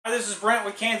This is Brent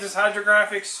with Kansas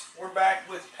Hydrographics. We're back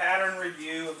with pattern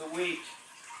review of the week.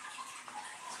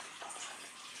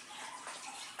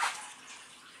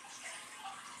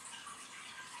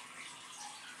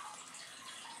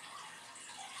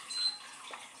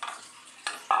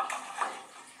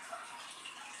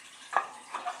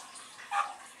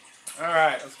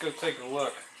 Alright, let's go take a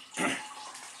look.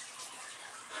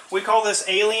 We call this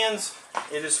Aliens.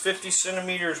 It is 50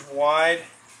 centimeters wide.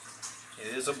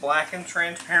 It is a black and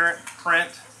transparent print.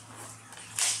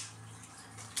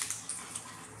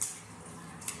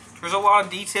 There's a lot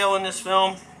of detail in this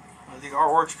film. The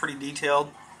artwork's pretty detailed.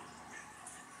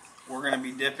 We're going to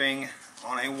be dipping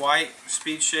on a white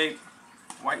speed shape,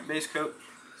 white base coat,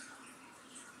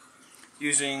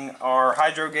 using our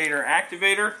Hydrographics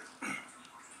activator.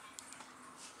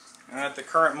 And at the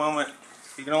current moment,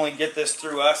 you can only get this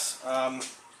through us.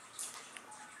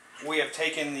 We have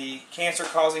taken the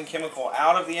cancer-causing chemical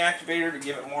out of the activator to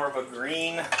give it more of a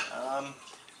green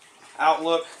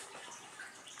outlook.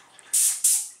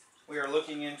 We are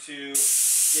looking into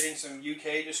getting some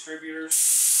UK distributors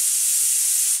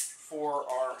for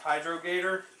our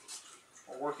Hydrographics.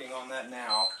 We're working on that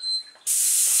now.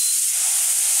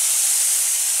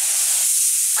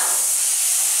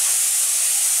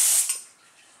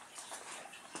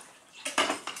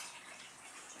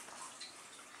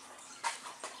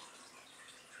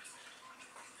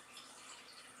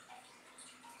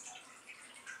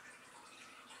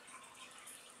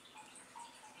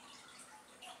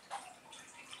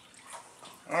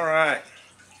 Alright,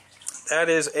 that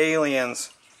is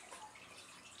Aliens.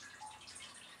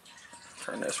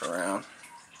 Turn this around.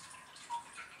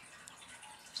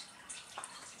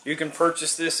 You can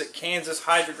purchase this at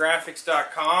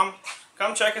KansasHydrographics.com.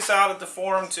 Come check us out at the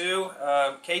forum too,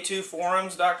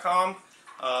 k2forums.com.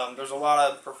 There's a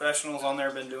lot of professionals on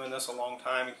there, been doing this a long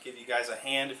time, and give you guys a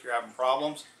hand if you're having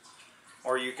problems.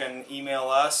 Or you can email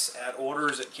us at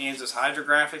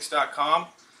orders@KansasHydrographics.com.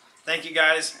 Thank you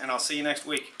guys, and I'll see you next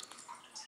week.